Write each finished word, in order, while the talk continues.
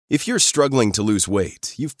If you're struggling to lose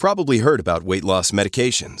weight, you've probably heard about weight loss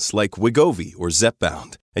medications like Wegovy or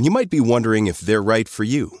Zepbound, and you might be wondering if they're right for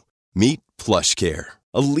you. Meet PlushCare,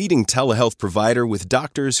 a leading telehealth provider with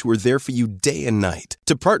doctors who are there for you day and night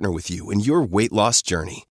to partner with you in your weight loss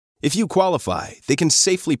journey. If you qualify, they can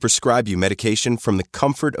safely prescribe you medication from the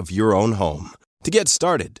comfort of your own home. To get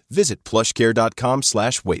started, visit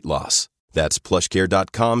plushcare.com/weightloss. That's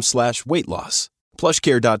plushcare.com/weightloss.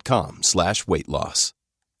 plushcare.com/weightloss.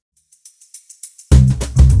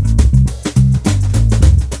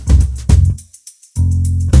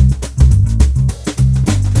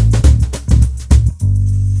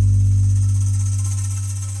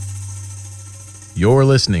 You're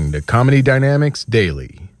listening to Comedy Dynamics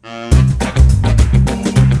Daily.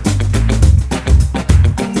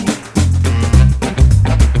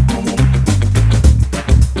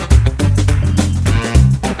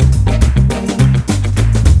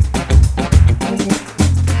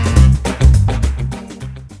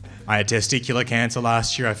 I had testicular cancer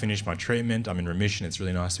last year. I finished my treatment. I'm in remission. It's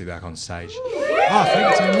really nice to be back on stage. Oh,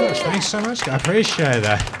 thank you so much. Thanks so much. I appreciate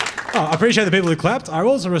that. Oh, I appreciate the people who clapped. I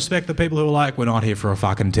also respect the people who are like, we're not here for a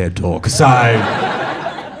fucking TED Talk. So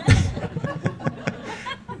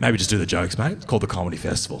maybe just do the jokes, mate. It's called the Comedy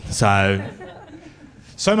Festival. So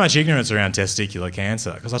much ignorance around testicular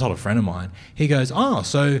cancer, because I told a friend of mine, he goes, oh,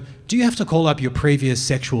 so do you have to call up your previous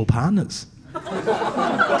sexual partners?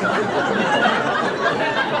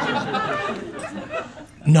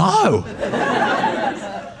 No.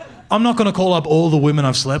 I'm not going to call up all the women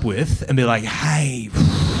I've slept with and be like, hey,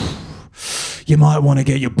 you might want to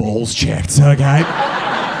get your balls checked, okay?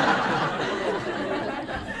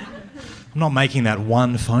 I'm not making that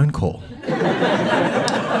one phone call.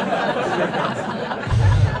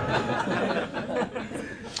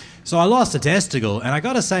 So I lost a testicle, and I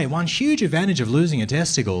got to say, one huge advantage of losing a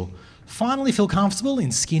testicle, finally feel comfortable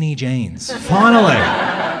in skinny jeans. Finally.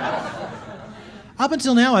 Up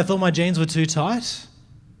until now, I thought my jeans were too tight.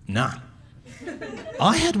 Nah.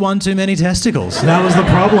 I had one too many testicles. That was the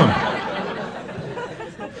problem.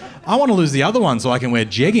 I want to lose the other one so I can wear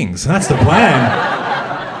jeggings. That's the plan.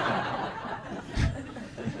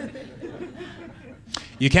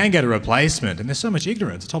 You can get a replacement, and there's so much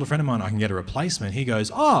ignorance. I told a friend of mine I can get a replacement. He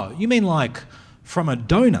goes, oh, you mean like from a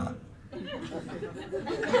donor?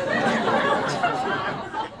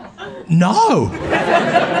 No.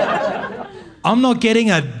 I'm not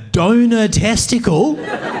getting a donor testicle.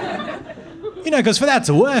 You know, because for that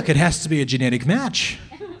to work, it has to be a genetic match.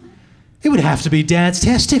 It would have to be Dad's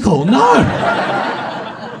testicle. No!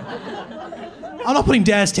 I'm not putting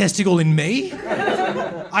Dad's testicle in me.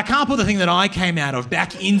 I can't put the thing that I came out of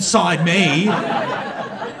back inside me.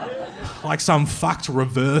 Like some fucked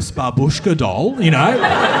reverse babushka doll, you know?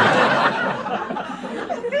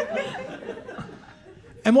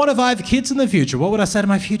 And what if I have kids in the future? What would I say to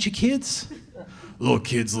my future kids? Look,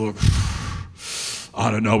 kids, look.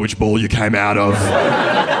 I don't know which ball you came out of.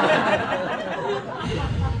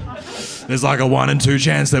 There's like a 1 in 2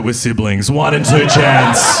 chance that we're siblings. 1 in 2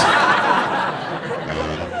 chance.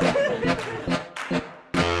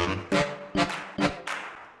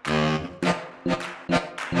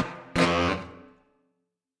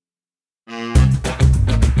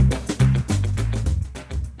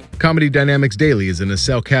 Comedy Dynamics Daily is an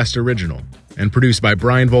Acelcast original and produced by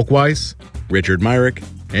Brian Volk-Weiss, Richard Myrick,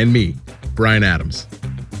 and me, Brian Adams.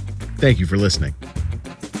 Thank you for listening.